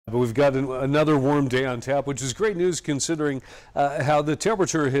But we've got another warm day on tap, which is great news considering how the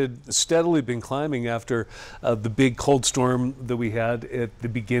temperature had steadily been climbing after the big cold storm that we had at the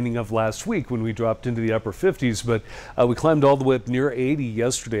beginning of last week when we dropped into the upper 50s. But we climbed all the way up near 80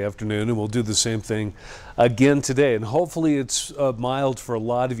 yesterday afternoon, and we'll do the same thing again today. And hopefully it's mild for a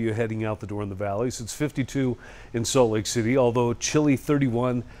lot of you heading out the door in the valleys. It's 52 in Salt Lake City, although chilly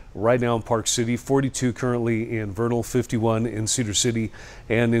 31 right now in Park City, 42 currently in Vernal, 51 in Cedar City,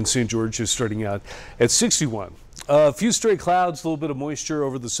 and in St. George is starting out at 61. A few stray clouds, a little bit of moisture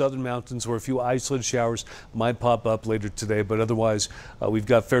over the southern mountains where a few isolated showers might pop up later today, but otherwise we've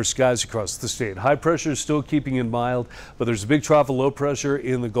got fair skies across the state. High pressure is still keeping it mild, but there's a big trough of low pressure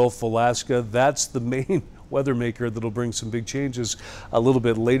in the Gulf of Alaska. That's the main weather maker that'll bring some big changes a little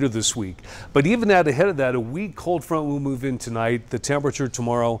bit later this week. But even ahead of that, a weak cold front will move in tonight. The temperature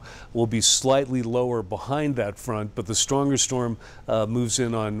tomorrow will be slightly lower behind that front, but the stronger storm moves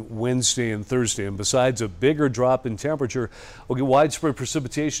in on Wednesday and Thursday. And besides a bigger drop in temperature, we'll get widespread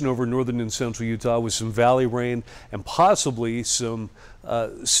precipitation over northern and central Utah with some valley rain and possibly some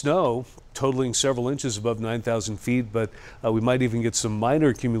snow totaling several inches above 9,000 feet, but we might even get some minor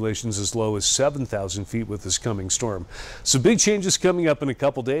accumulations as low as 7,000 feet with this coming storm. So big changes coming up in a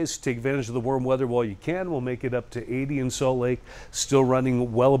couple days. Take advantage of the warm weather while you can. We'll make it up to 80 in Salt Lake, still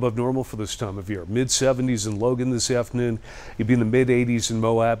running well above normal for this time of year. Mid 70s in Logan this afternoon. You'll be in the mid 80s in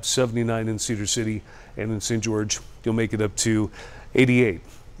Moab, 79 in Cedar City, and in St. George, you'll make it up to 88.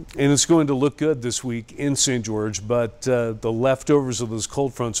 And it's going to look good this week in St. George, but the leftovers of those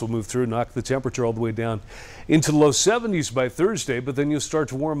cold fronts will move through, knock the temperature all the way down into the low 70s by Thursday, but then you'll start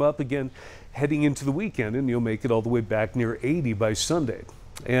to warm up again heading into the weekend, and you'll make it all the way back near 80 by Sunday.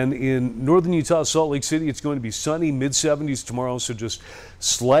 And in northern Utah, Salt Lake City, it's going to be sunny, mid 70s tomorrow, so just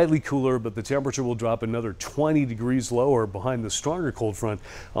slightly cooler, but the temperature will drop another 20 degrees lower behind the stronger cold front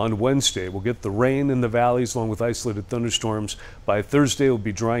on Wednesday. We'll get the rain in the valleys along with isolated thunderstorms. By Thursday, we'll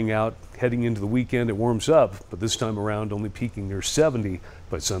be drying out. Heading into the weekend, it warms up, but this time around only peaking near 70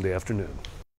 by Sunday afternoon.